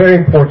Very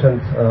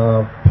important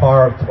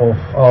part of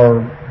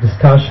our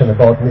discussion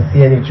about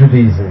Messianic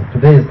Judaism.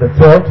 Today is the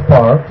third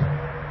part.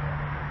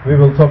 We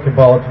will talk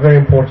about very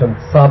important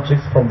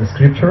subjects from the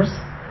scriptures.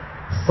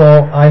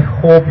 So I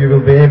hope you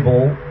will be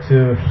able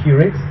to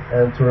hear it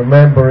and to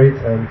remember it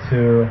and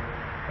to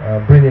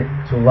bring it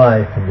to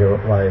life in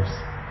your lives.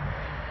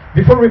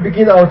 Before we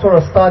begin our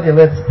Torah study,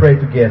 let's pray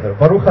together.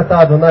 Baruch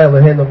atah Adonai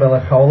Eloheinu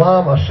melech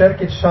haolam, asher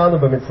kitshanu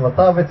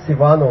b'mitzvotav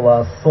v'tzivanu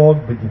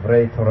la'asok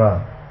b'divrei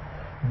Torah.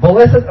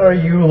 Blessed are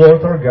you,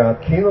 Lord our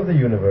God, King of the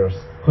universe,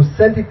 who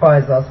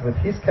sanctifies us with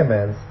His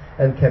commands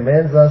and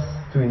commands us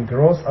to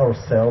engross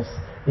ourselves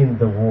in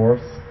the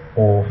words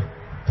of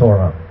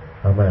Torah.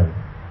 Amen.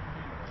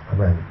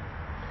 Amen.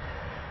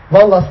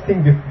 One last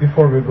thing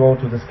before we go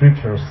to the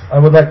scriptures, I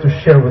would like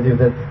to share with you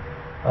that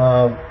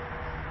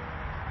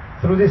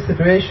through this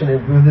situation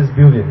with this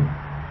building,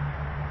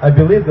 I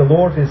believe the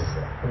Lord is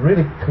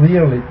really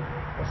clearly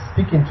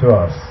speaking to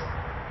us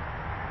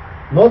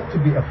not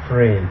to be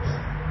afraid,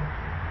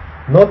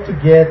 not to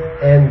get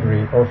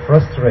angry or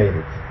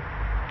frustrated,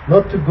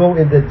 not to go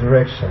in that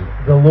direction.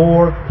 The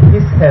Lord,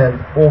 His hand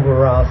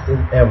over us in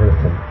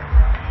everything.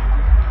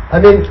 I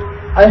mean,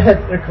 I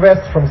had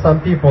requests from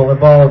some people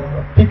about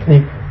a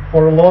picnic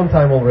for a long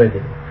time already.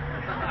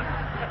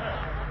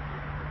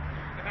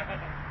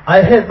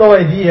 I had no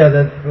idea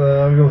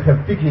that we will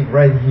have picnic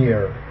right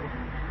here,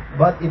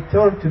 but it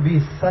turned to be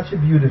such a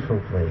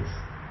beautiful place.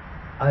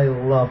 I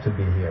love to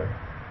be here.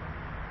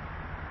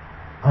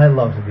 I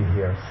love to be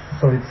here,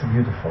 so it's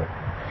beautiful.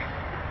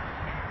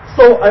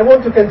 So I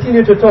want to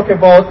continue to talk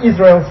about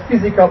Israel's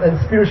physical and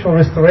spiritual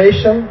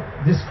restoration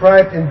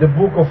described in the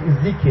book of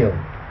Ezekiel.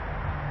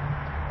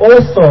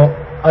 Also,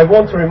 I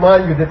want to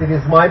remind you that it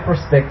is my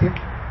perspective,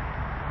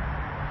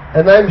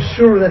 and I'm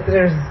sure that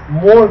there's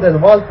more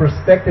than one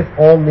perspective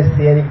on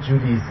Messianic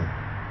Judaism.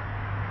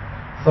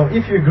 So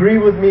if you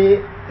agree with me,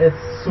 it's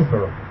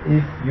super.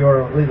 If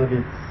you're a little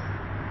bit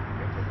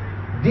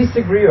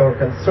disagree or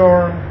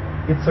concerned,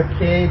 it's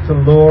okay to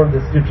learn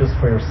the scriptures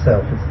for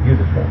yourself. It's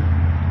beautiful.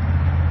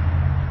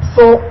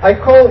 So I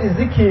call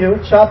Ezekiel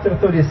chapter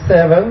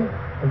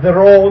 37 the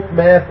road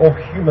map of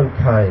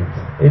humankind.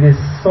 It is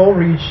so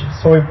rich,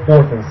 so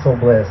important, so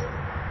blessed.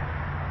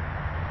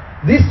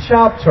 This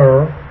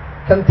chapter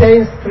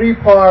contains three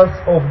parts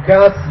of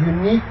God's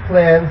unique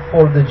plan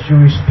for the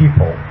Jewish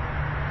people.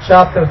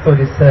 Chapter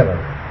 37.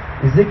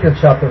 Ezekiel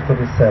chapter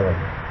 37.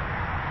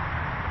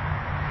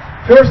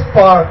 First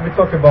part, we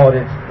talked about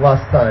it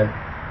last time.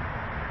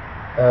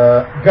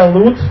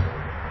 Galut,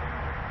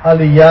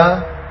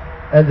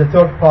 Aliyah, and the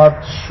third part,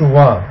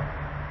 Shuvah.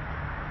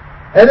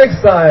 An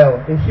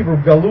exile, in Hebrew,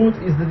 Galut,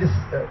 is the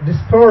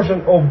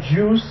dispersion of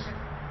Jews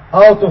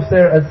out of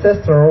their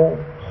ancestral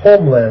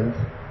homeland,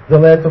 the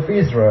land of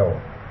Israel,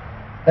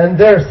 and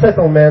their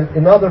settlement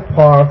in other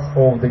parts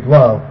of the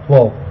globe.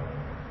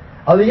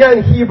 Aliyah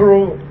in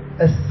Hebrew,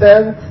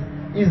 ascent,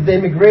 is the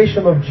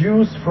immigration of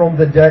Jews from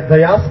the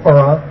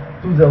diaspora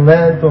to the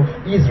land of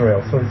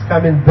Israel. So it's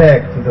coming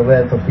back to the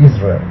land of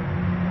Israel.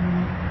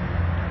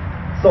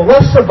 So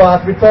last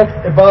Shabbat we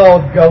talked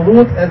about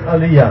Galut and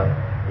Aliyah.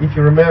 If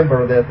you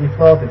remember that, if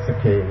not, it's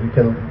okay. You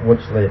can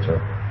watch later.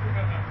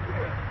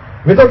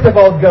 We talked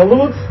about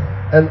Galut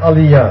and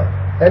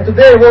Aliyah. And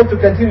today I want to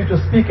continue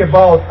to speak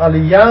about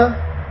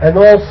Aliyah and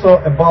also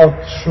about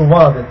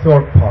Shuvah, the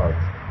third part.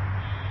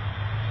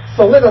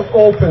 So let us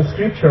open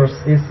scriptures.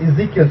 It's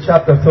Ezekiel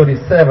chapter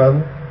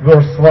 37,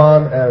 verse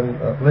 1, and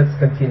let's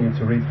continue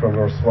to read from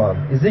verse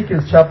 1.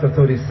 Ezekiel chapter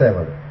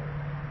 37.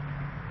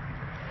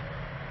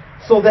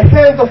 So the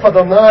hand of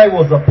Adonai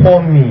was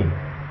upon me.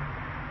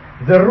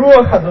 The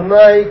Ruach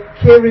Adonai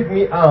carried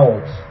me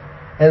out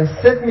and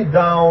set me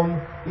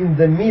down in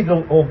the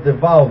middle of the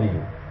valley.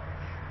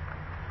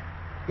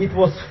 It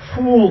was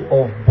full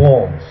of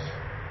bones.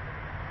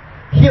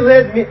 He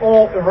led me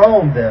all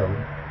around them.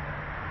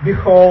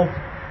 Behold,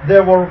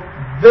 there were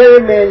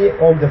very many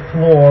on the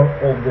floor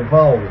of the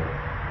valley.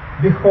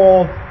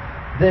 Behold,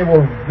 they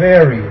were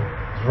very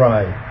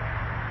dry.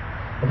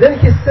 Then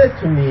he said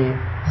to me,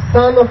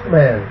 Son of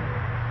man,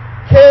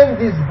 can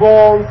these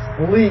bones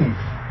live?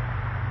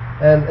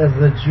 And as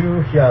a Jew,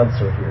 he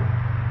answered him,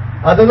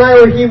 Adonai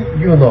Elohim,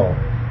 you know.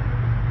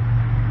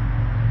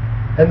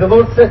 And the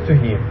Lord said to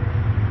him,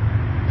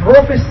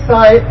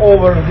 prophesy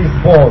over these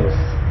bones.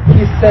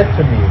 He said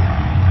to me,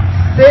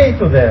 say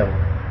to them,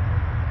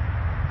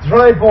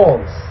 dry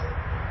bones,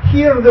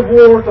 hear the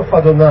word of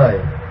Adonai.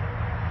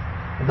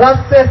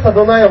 Thus says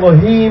Adonai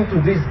Elohim to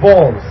these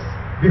bones,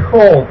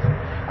 behold,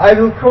 I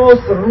will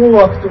cause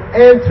Ruach to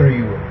enter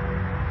you,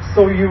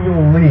 so you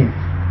will live.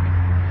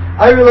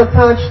 I will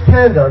attach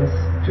tendons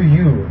to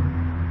you,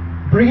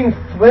 bring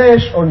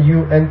flesh on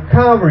you and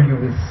cover you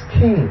with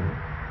skin.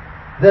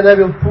 Then I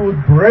will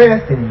put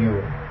breath in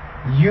you.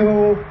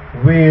 You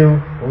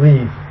will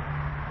live.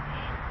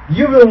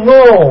 You will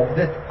know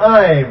that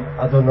I am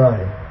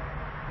Adonai.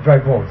 Dry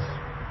bones.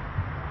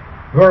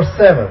 Verse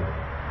 7.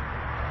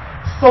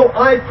 So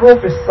I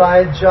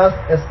prophesied just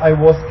as I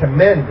was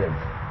commanded.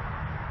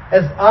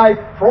 As I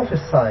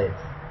prophesied,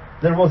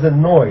 there was a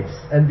noise,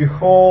 and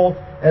behold,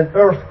 an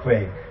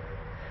earthquake.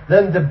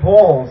 Then the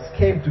bones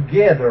came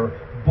together,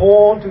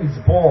 bone to its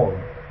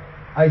bone.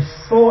 I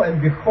saw,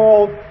 and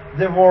behold,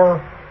 there were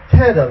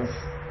tendons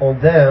on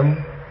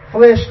them.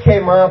 Flesh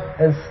came up,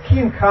 and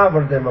skin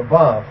covered them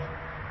above,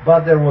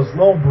 but there was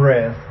no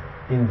breath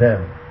in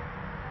them.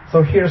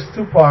 So here's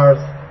two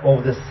parts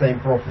of the same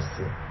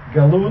prophecy.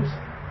 Galut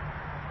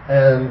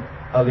and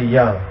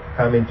Aliyah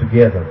coming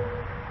together.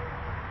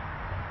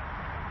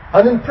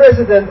 An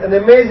unprecedented and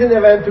amazing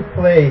event took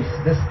place.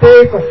 The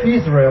state of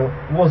Israel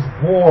was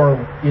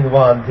born in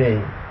one day.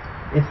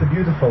 It's a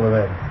beautiful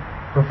event,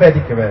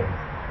 prophetic event.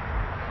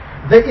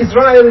 The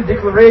Israeli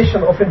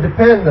Declaration of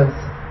Independence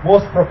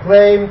was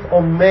proclaimed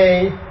on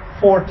May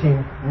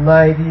 14,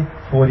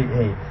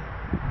 1948.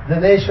 The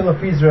nation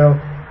of Israel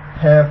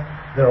have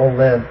their own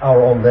land,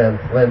 our own land,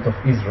 land of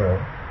Israel.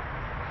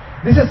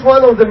 This is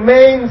one of the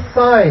main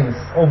signs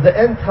of the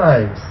end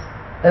times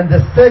and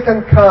the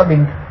second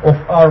coming of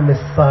our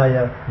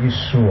Messiah,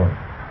 Yeshua.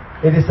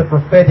 It is a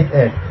prophetic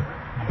act,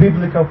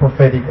 biblical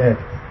prophetic act.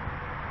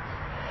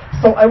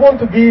 So I want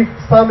to give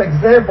some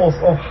examples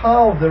of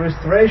how the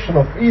restoration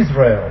of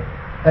Israel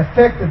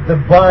affected the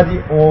body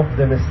of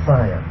the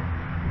Messiah.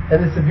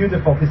 And it's a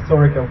beautiful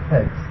historical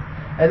fact.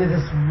 And it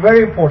is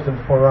very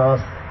important for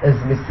us as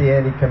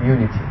Messianic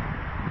community.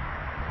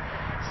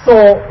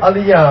 So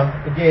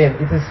Aliyah, again,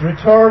 it is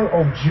return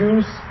of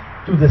Jews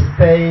to the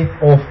state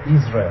of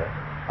Israel.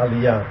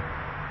 Aliyah.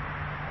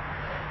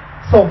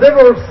 So there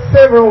were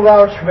several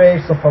large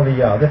waves of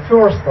Aliyah. The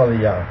first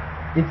Aliyah,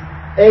 it's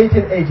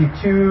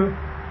 1882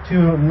 to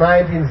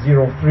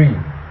 1903.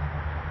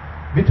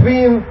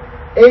 Between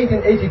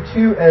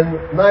 1882 and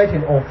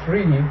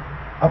 1903,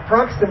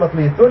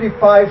 approximately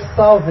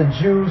 35,000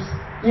 Jews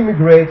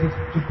immigrated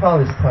to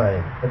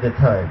Palestine at the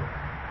time.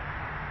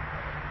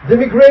 The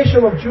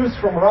migration of Jews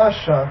from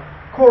Russia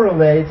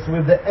correlates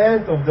with the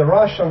end of the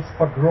Russian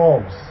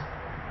pogroms,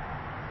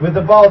 with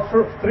about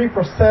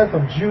 3%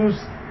 of Jews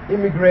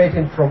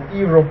immigrating from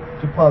Europe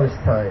to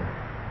Palestine.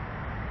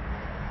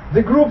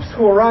 The groups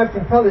who arrived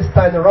in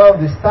Palestine around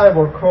this time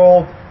were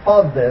called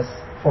Fondness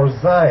for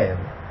Zion.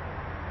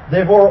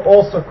 They were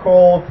also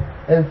called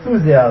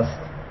Enthusiasts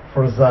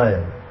for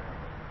Zion.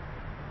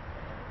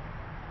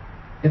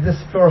 It is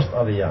first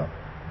Aliyah.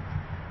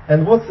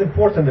 And what's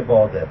important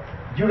about that?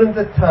 During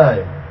the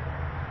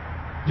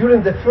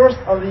first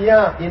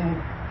Aliyah in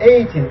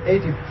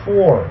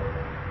 1884,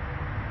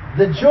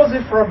 the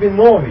Joseph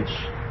Rabinovich,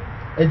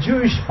 a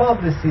Jewish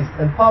publicist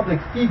and public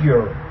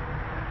figure,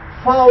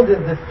 founded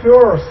the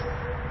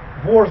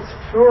world's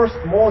first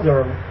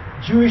modern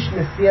Jewish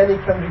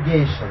Messianic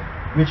congregation,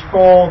 which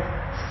called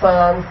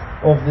Sons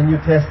of the New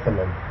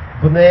Testament,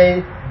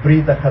 Bnei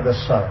Brit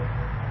HaDasha,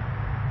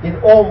 in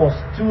almost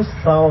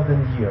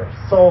 2,000 years.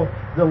 So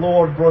the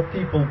Lord brought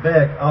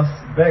us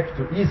back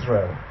to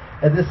Israel.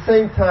 At the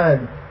same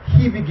time,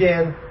 He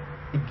began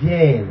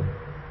again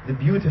the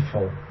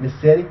beautiful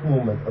Messianic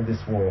movement of this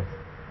world.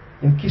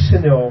 In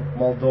Chisinau,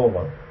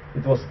 Moldova.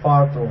 It was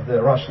part of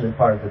the Russian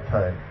Empire at the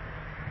time.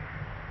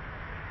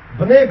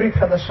 Bnei Brit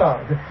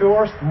Hadasha, the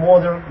first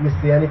modern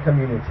Messianic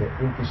community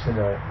in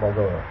Chisinau,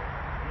 Moldova.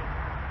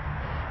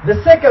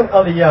 The second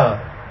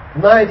Aliyah,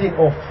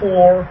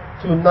 1904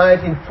 to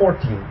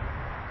 1914.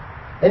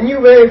 A new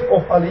wave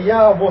of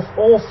Aliyah was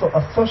also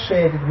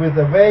associated with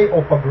the wave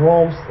of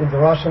pogroms in the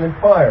Russian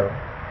Empire.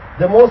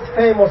 The most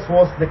famous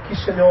was the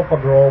Chisinau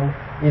pogrom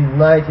in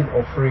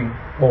 1903.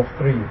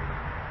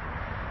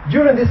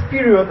 During this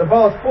period,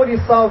 about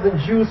 40,000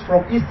 Jews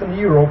from Eastern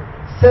Europe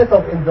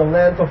settled in the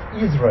land of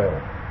Israel.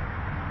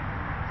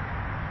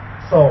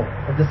 So,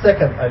 the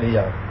second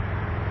Aliyah.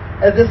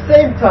 At the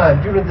same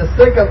time, during the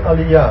second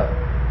Aliyah,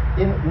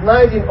 in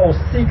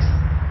 1906,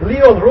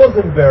 Leon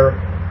Rosenberg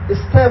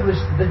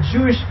established the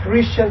Jewish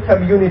Christian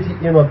community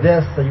in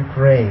Odessa,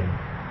 Ukraine.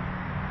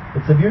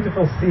 It's a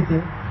beautiful city.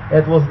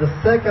 It was the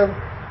second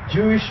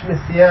Jewish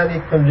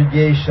Messianic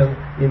congregation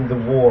in the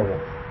world.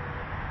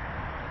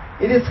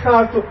 It is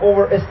hard to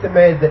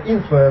overestimate the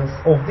influence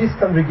of this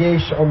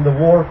congregation on the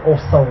work of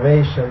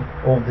salvation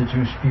of the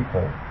Jewish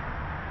people.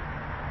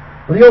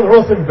 Leon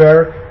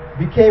Rosenberg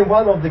became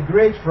one of the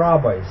great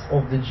rabbis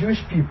of the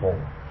Jewish people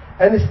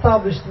and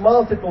established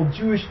multiple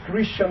Jewish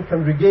Christian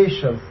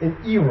congregations in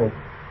Europe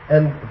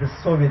and the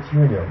Soviet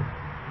Union.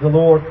 The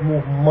Lord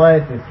moved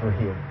mightily through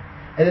him.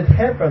 And it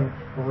happened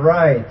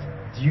right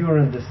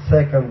during the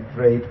second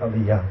great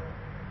Aliyah.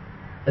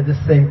 At the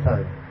same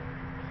time,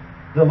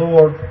 the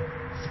Lord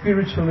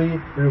spiritually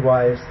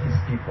revives His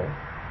people.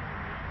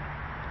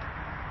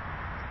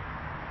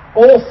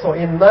 Also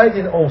in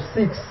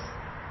 1906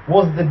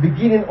 was the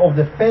beginning of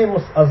the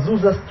famous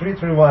Azusa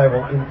Street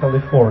revival in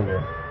California.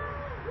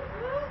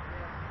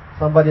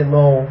 Somebody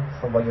know,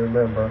 somebody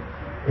remember.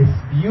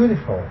 It's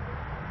beautiful.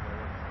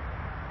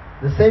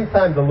 At the same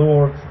time, the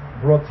Lord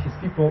brought His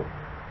people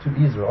to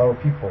Israel, our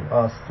people,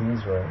 us to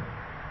Israel.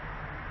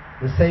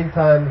 At the same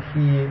time,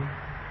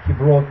 He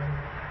brought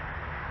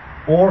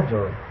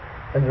order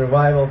and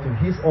revival to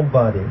His own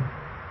body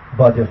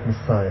of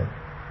Messiah.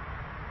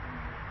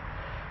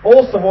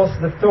 Also was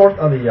the third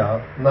Aliyah,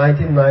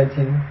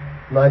 1919,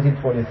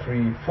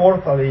 1923,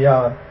 fourth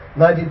Aliyah,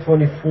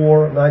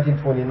 1924,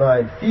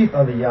 1929, fifth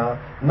Aliyah,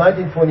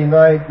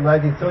 1929,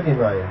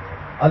 1939.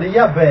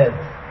 Aliyah Bed,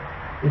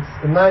 it's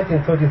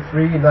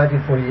 1933,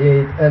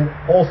 1948, and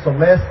also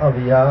Mass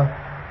Aliyah,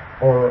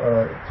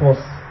 it was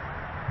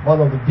one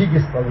of the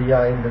biggest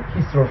Aliyah in the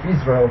history of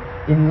Israel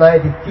in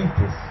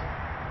 1950s,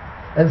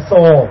 and so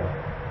on.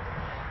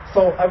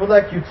 So I would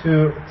like you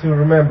to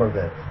remember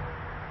that.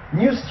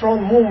 New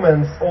strong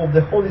movements of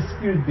the Holy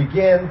Spirit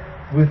began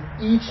with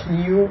each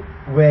new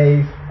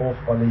wave of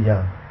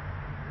Aliyah.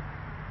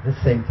 At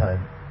the same time,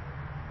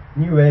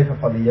 new wave of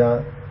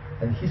Aliyah,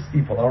 and His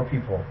people, our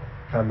people,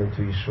 coming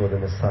to Yeshua the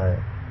Messiah.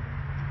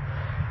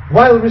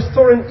 While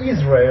restoring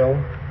Israel,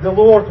 the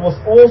Lord was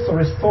also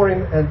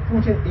restoring and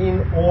putting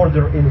in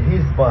order in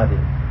His body,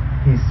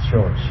 His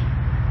church.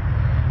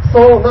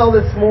 So now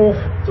let's move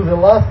to the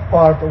last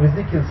part of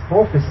Ezekiel's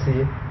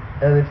prophecy,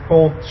 and it's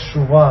called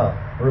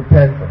Teshuvah,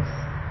 repentance,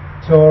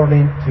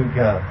 turning to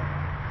God.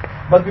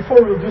 But before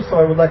we do so,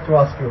 I would like to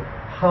ask you,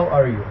 how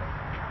are you?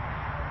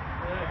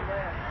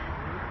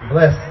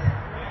 Blessed.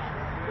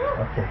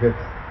 Okay, good.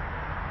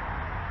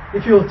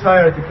 If you're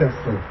tired, you can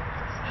sleep.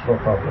 No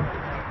problem.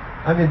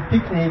 I mean,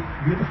 picnic,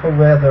 beautiful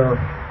weather,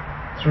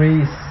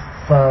 trees,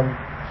 sun.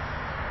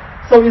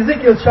 So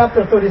Ezekiel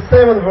chapter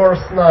 37,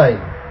 verse 9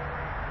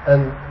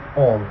 and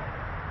on.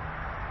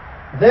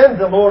 Then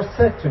the Lord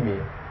said to me,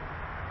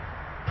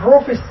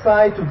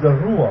 prophesy to the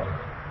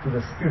Ruach, to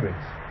the Spirit.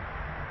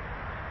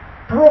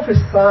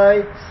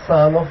 Prophesy,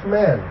 Son of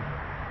Man,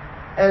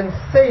 and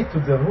say to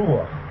the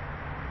Ruach,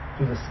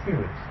 to the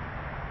Spirit,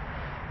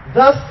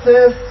 thus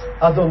says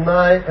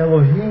Adonai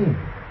Elohim,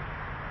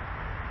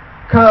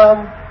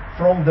 come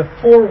from the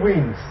four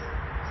winds,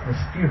 the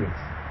Spirit,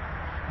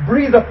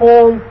 breathe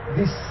upon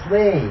these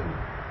slain,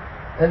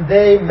 and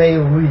they may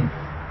live.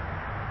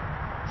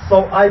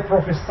 So I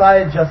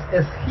prophesied just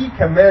as He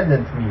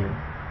commanded me.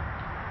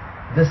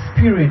 The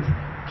Spirit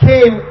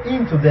came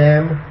into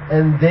them,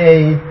 and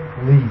they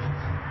lived.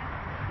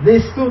 They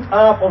stood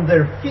up on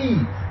their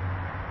feet,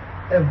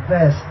 a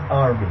vast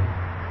army.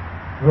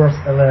 Verse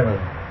 11.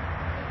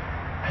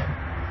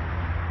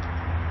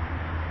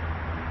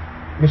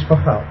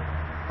 Mishpacha,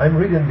 I'm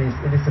reading this,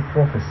 it is a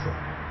prophecy.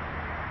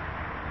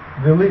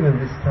 We live in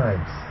these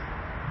times.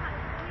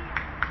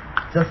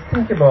 Just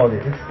think about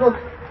it.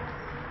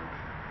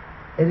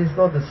 It is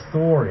not a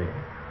story.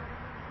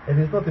 It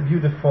is not a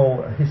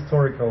beautiful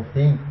historical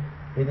thing.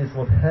 It is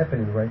what's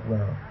happening right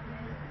now.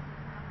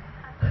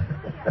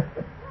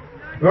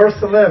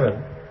 Verse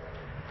 11.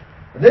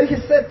 Then He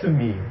said to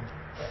me,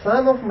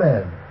 Son of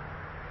man,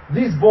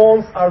 these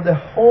bones are the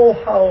whole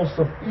house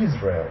of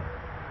Israel.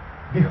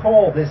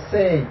 Behold, they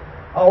say,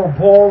 our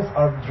bones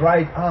are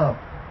dried up.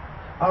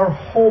 Our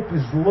hope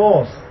is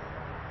lost.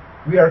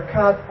 We are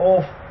cut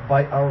off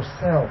by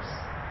ourselves.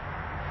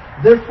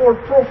 Therefore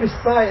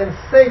prophesy and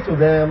say to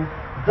them,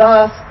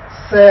 thus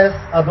says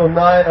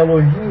Adonai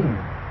Elohim,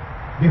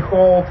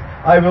 behold,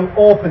 I will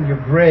open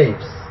your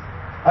graves.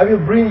 I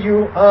will bring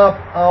you up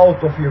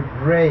out of your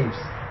graves,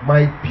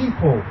 my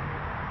people.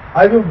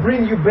 I will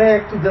bring you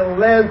back to the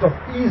land of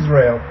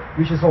Israel,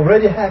 which has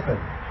already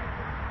happened.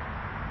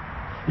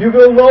 You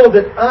will know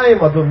that I am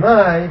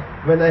Adonai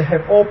when I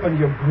have opened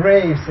your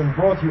graves and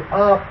brought you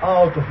up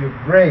out of your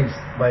graves,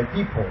 my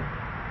people.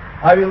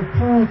 I will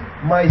put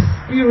my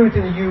spirit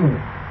in you,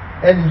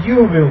 and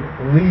you will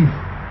live.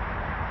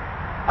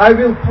 I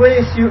will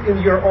place you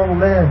in your own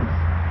land.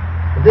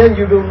 Then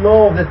you will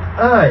know that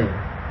I,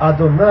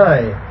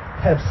 Adonai,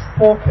 have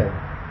spoken,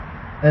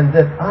 and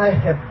that I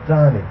have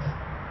done it.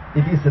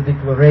 It is a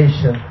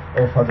declaration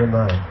of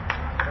Adonai.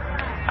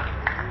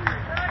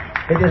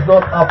 It is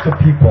not up to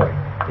people.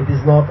 It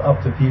is not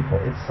up to people.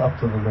 It's up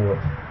to the Lord.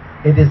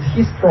 It is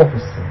His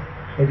prophecy.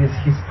 It is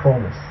His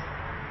promise.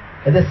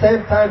 At the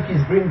same time,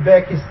 He's bringing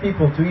back His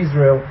people to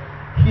Israel.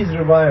 His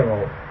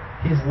revival,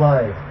 His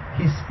life,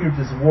 His Spirit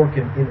is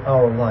working in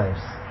our lives,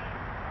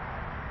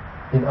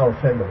 in our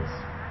families.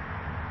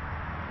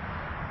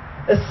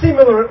 A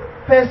similar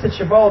passage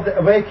about the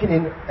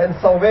awakening and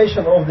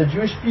salvation of the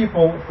Jewish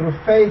people through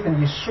faith in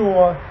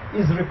Yeshua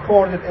is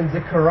recorded in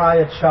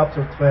Zechariah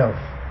chapter 12.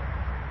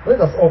 Let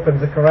us open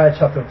Zechariah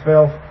chapter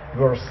 12,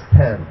 verse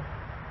 10.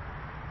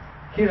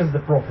 Here is the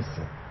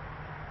prophecy.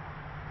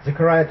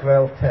 Zechariah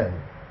 12:10.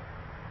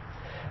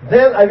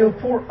 Then I will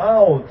pour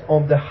out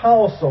on the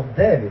house of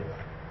David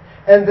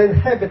and the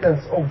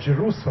inhabitants of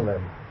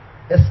Jerusalem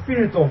a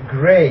spirit of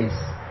grace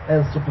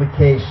and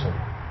supplication.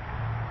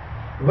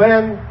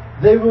 When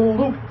they will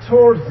look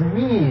towards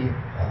me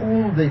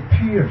whom they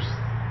pierced,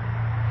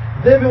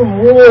 they will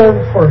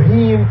mourn for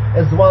him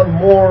as one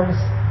mourns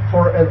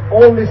for an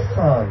only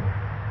son,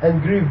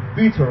 and grieve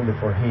bitterly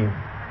for him,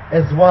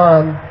 as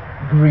one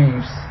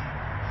grieves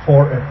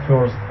for a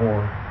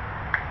firstborn.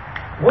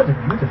 What a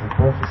beautiful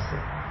prophecy.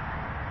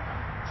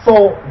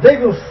 So they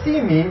will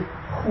see me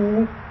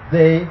who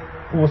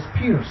was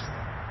pierced,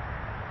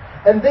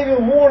 and they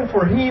will mourn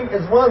for him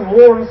as one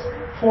mourns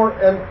for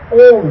an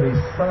only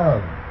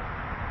son.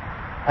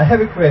 I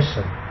have a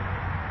question.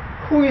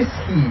 Who is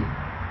he,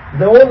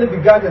 the only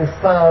begotten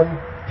Son,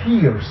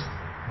 pierced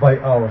by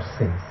our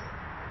sins?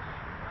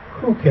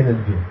 Who can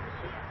it be?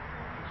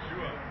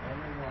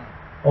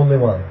 Only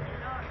one.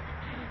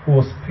 Who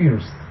was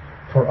pierced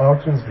for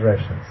our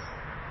transgressions,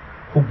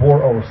 who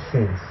bore our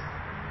sins.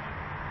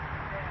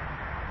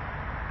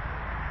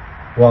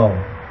 Wow.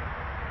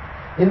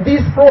 In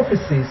these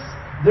prophecies,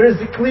 there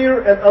is a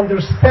clear and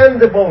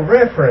understandable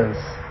reference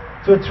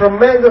to a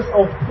tremendous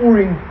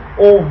outpouring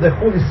of the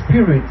Holy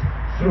Spirit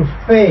through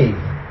faith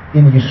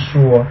in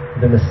Yeshua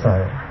the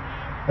Messiah.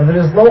 And there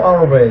is no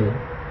other way.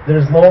 There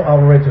is no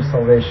other way to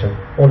salvation,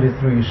 only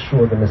through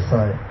Yeshua the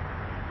Messiah.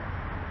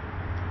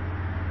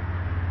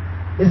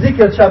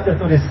 Ezekiel chapter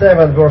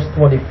 37, verse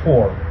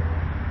 24.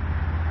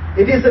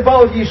 It is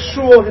about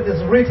Yeshua that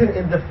is written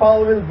in the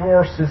following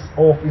verses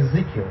of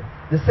Ezekiel.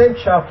 The same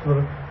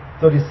chapter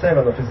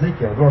 37 of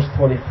Ezekiel, verse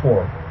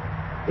 24.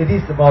 It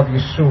is about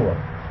Yeshua.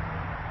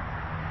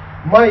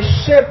 My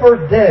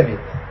shepherd David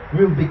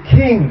will be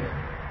king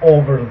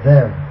over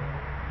them.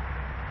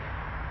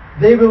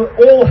 They will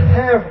all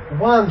have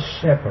one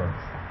shepherd.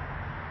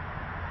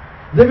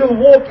 They will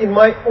walk in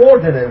my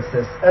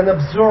ordinances and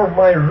observe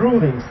my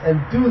rulings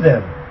and do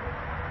them.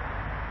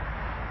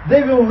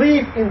 They will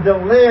live in the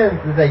land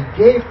that I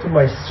gave to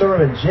my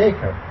servant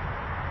Jacob,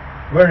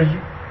 where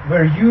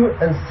you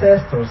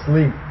ancestors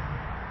lived.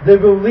 They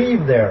will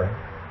live there,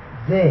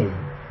 they,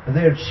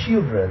 their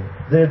children,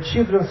 their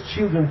children's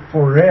children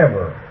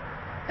forever.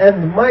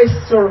 And my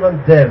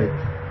servant David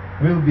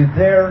will be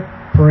their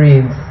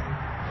prince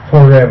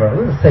forever.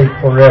 Let's say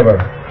forever.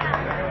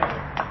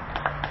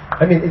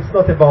 I mean, it's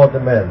not about the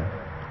man.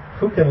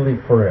 Who can live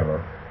forever?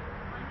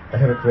 I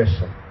have a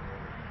question.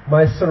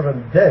 My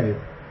servant David,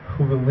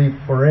 who will live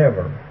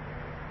forever.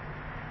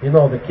 You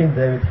know, the King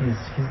David,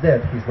 he's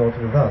dead. He's not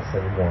with us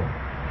anymore.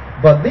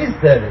 But this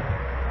David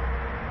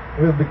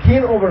will be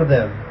king over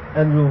them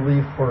and will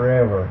live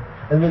forever.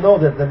 And we know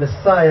that the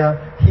Messiah,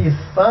 he is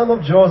son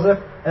of Joseph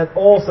and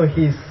also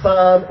he is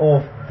son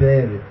of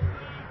David.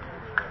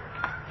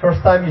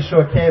 First time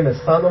Yeshua came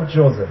as son of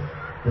Joseph.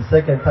 The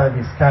second time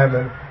he's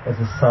coming as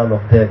the son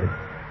of David,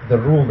 the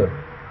ruler.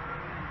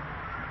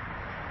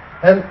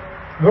 And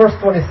verse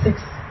 26,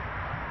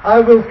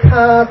 I will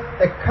cut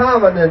a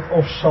covenant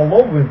of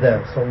shalom with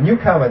them. So new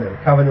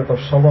covenant, covenant of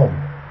shalom.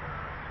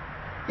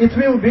 It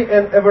will be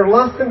an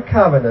everlasting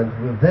covenant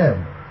with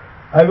them.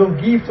 I will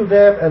give to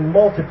them and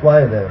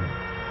multiply them.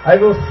 I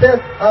will set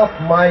up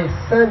my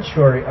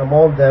sanctuary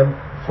among them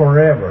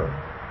forever.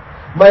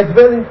 My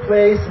dwelling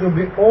place will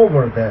be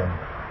over them.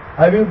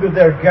 I will be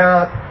their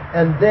God,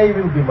 and they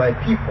will be my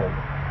people.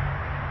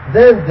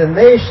 Then the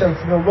nations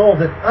will know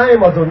that I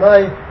am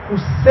Adonai, who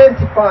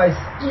sanctifies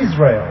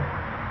Israel,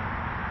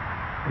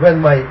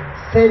 when my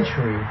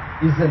sanctuary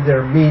is in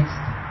their midst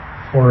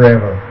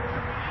forever.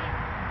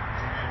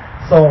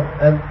 So,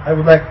 and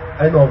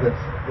I know that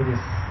it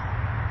is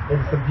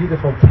a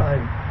beautiful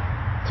time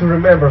to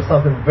remember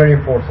something very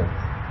important.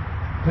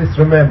 Please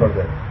remember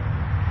that.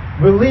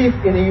 We live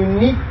in a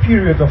unique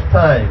period of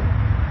time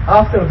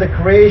after the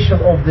creation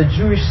of the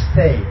Jewish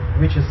state,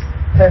 which is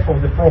half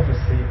of the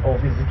prophecy of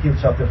Ezekiel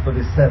chapter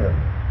 37.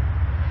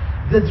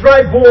 The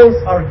dry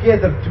bones are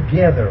gathered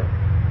together,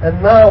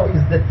 and now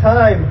is the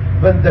time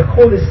when the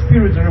Holy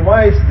Spirit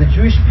revives the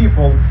Jewish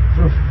people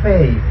through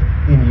faith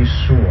in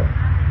Yeshua.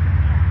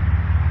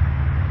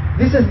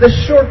 This is the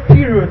short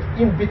period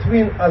in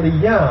between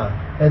Aliyah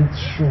and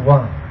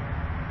Teshuvah.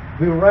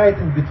 We write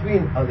in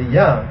between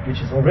Aliyah, which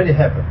has already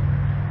happened,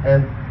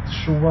 and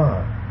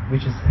Teshuvah,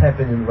 which is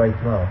happening right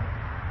now.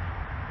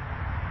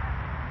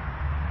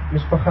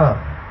 Mishpacha,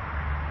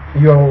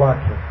 you are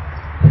lucky.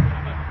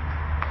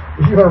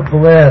 You are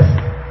blessed.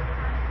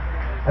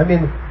 I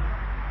mean,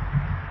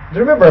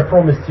 remember I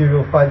promised you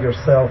will find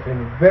yourself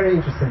in very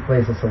interesting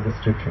places of the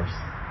scriptures.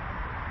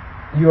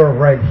 You are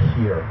right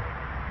here.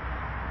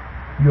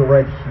 You are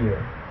right here.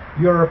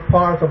 You are a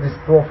part of this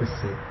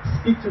prophecy.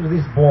 Speak to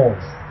these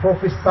bones.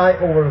 Prophesy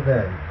over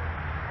them.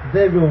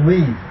 They will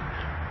live.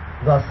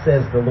 Thus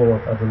says the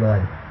Lord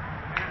Adonai.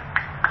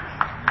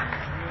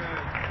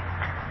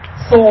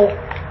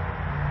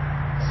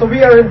 So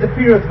we are in the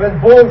period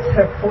when bones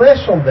have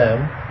flesh on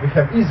them. We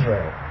have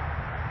Israel.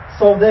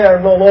 So they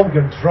are no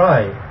longer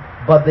dry,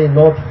 but they are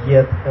not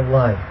yet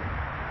alive.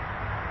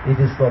 It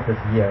is not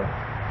yet.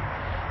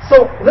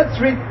 So let's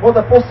read what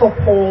Apostle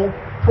Paul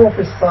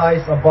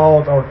prophesies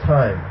about our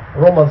time.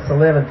 Romans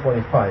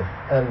 11:25,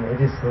 and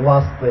it is the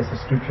last place of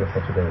scripture for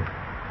today.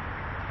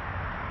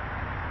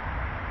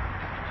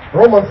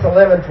 Romans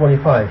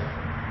 11:25.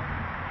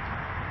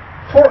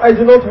 For I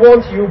do not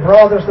want you,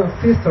 brothers and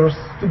sisters,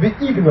 to be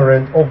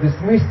ignorant of this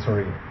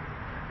mystery,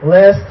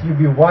 lest you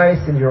be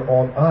wise in your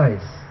own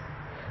eyes,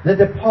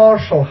 that a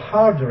partial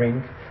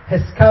hardening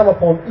has come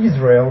upon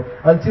Israel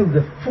until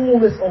the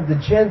fullness of the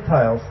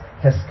Gentiles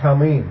has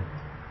come in.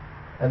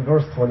 And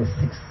verse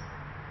 26.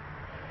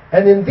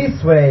 And in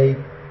this way,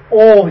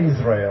 all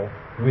Israel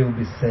will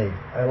be saved.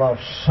 I love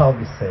shall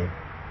be saved.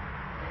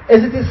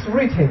 As it is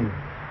written,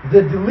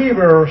 the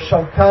deliverer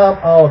shall come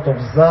out of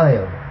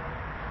Zion.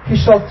 He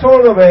shall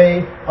turn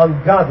away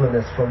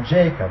ungodliness from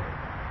Jacob,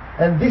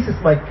 and this is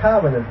my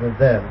covenant with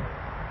them,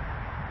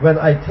 when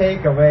I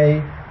take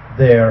away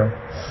their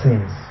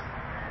sins.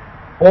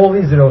 All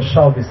Israel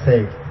shall be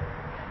saved.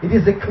 It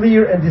is a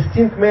clear and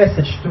distinct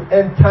message to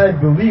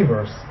end-time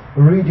believers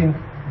reading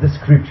the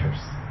Scriptures.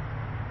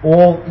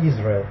 All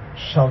Israel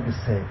shall be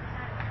saved.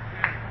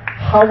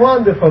 How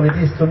wonderful it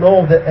is to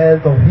know the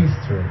end of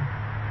history.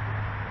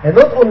 And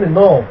not only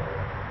know,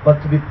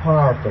 but to be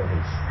part of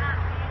this.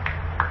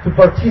 To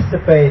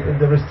participate in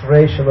the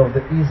restoration of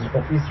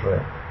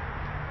Israel.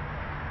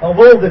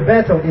 Although the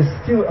battle is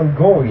still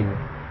ongoing,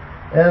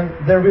 and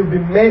there will be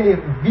many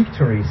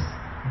victories,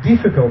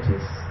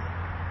 difficulties,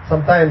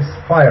 sometimes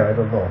fire, I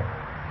don't know,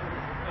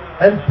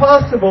 and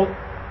possible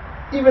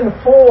even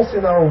falls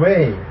in our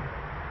way,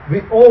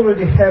 we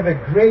already have a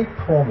great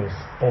promise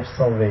of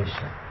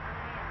salvation.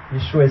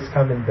 Yeshua is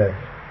coming back,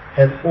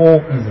 and all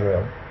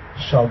Israel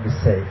shall be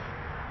saved.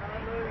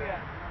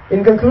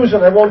 In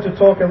conclusion, I want to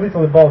talk a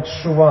little about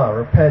Shuvah,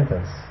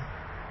 repentance.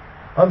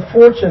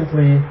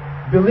 Unfortunately,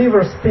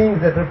 believers think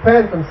that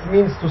repentance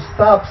means to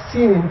stop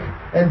sinning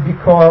and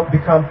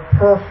become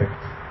perfect.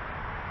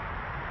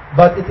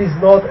 But it is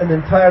not an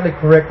entirely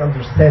correct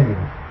understanding.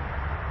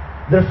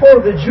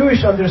 Therefore, the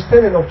Jewish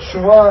understanding of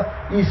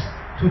Shuvah is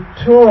to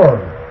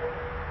turn,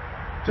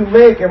 to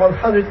make a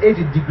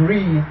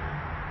 180-degree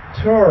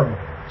turn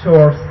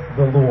towards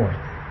the Lord.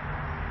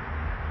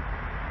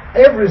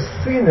 Every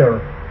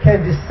sinner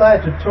can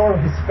decide to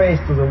turn his face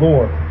to the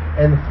Lord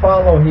and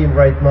follow Him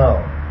right now.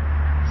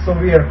 So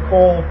we are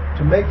called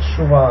to make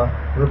Shuvah,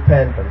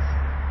 repentance,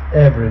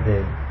 every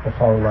day of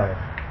our life.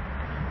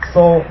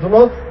 So do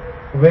not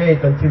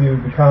wait until you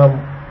become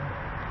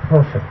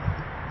perfect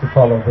to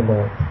follow the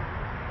Lord.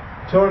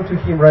 Turn to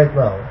Him right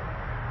now,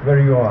 where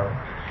you are.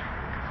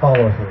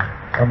 Follow Him.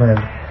 Amen.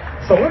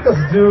 So let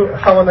us do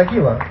Hava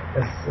Nagila,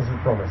 as we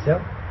promised,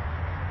 yeah?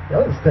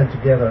 Yeah, let's stand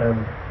together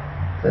and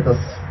let us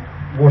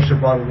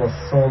worship one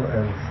last song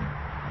and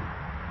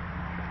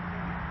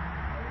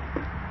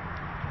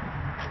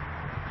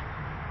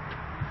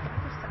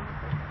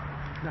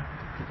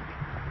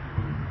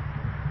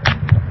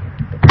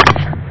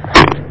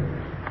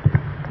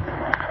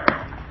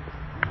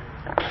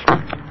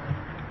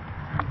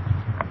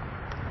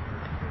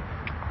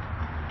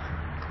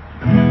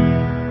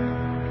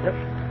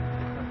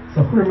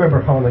so who remember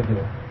Hava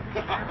Nagila?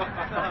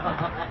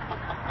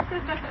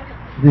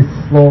 This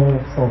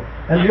slow song.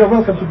 And you are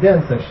welcome to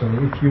dance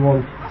actually, if you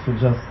want to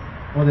just,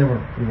 whatever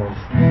you want.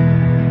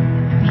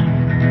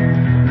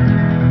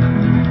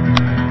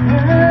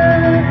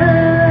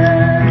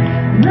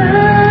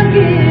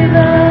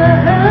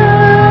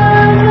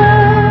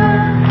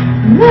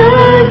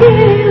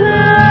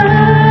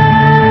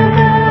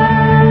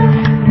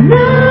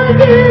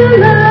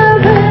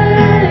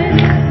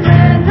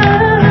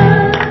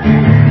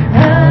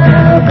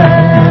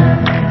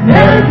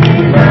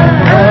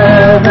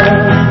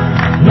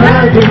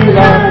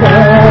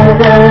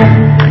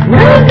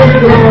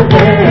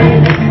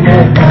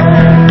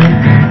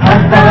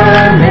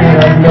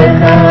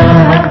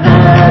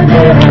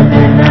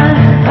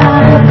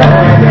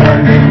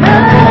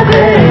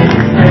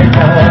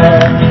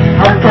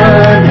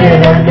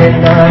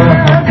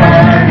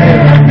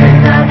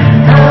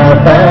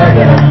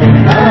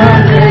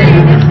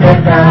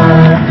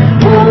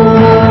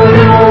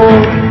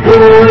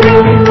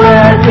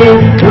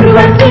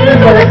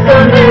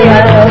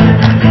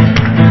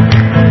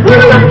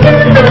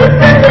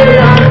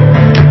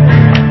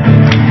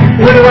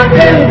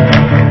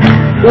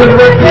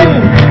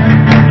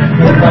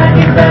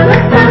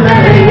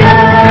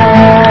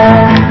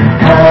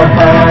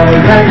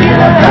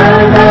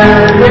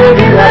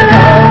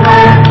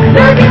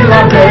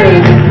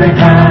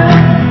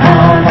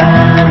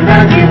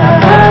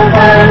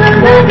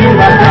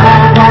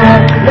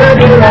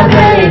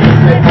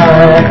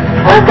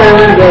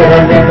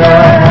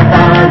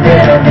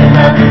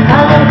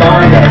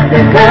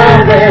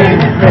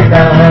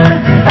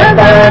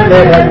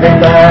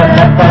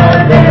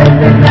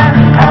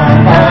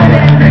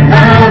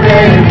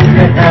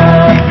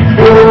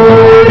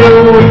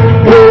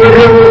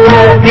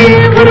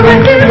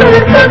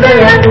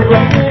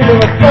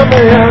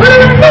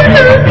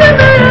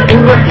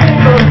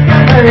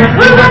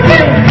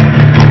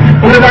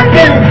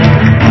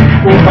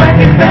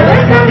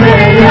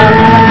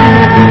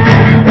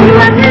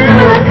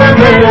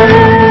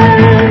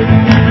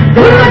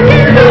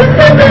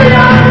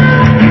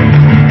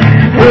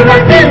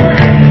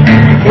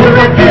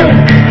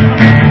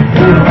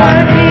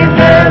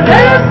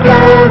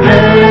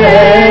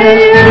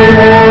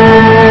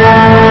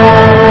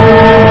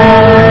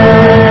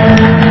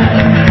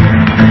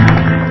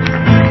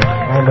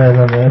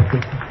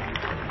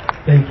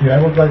 Thank you.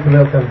 I would like to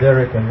welcome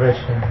Derek and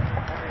Rachel.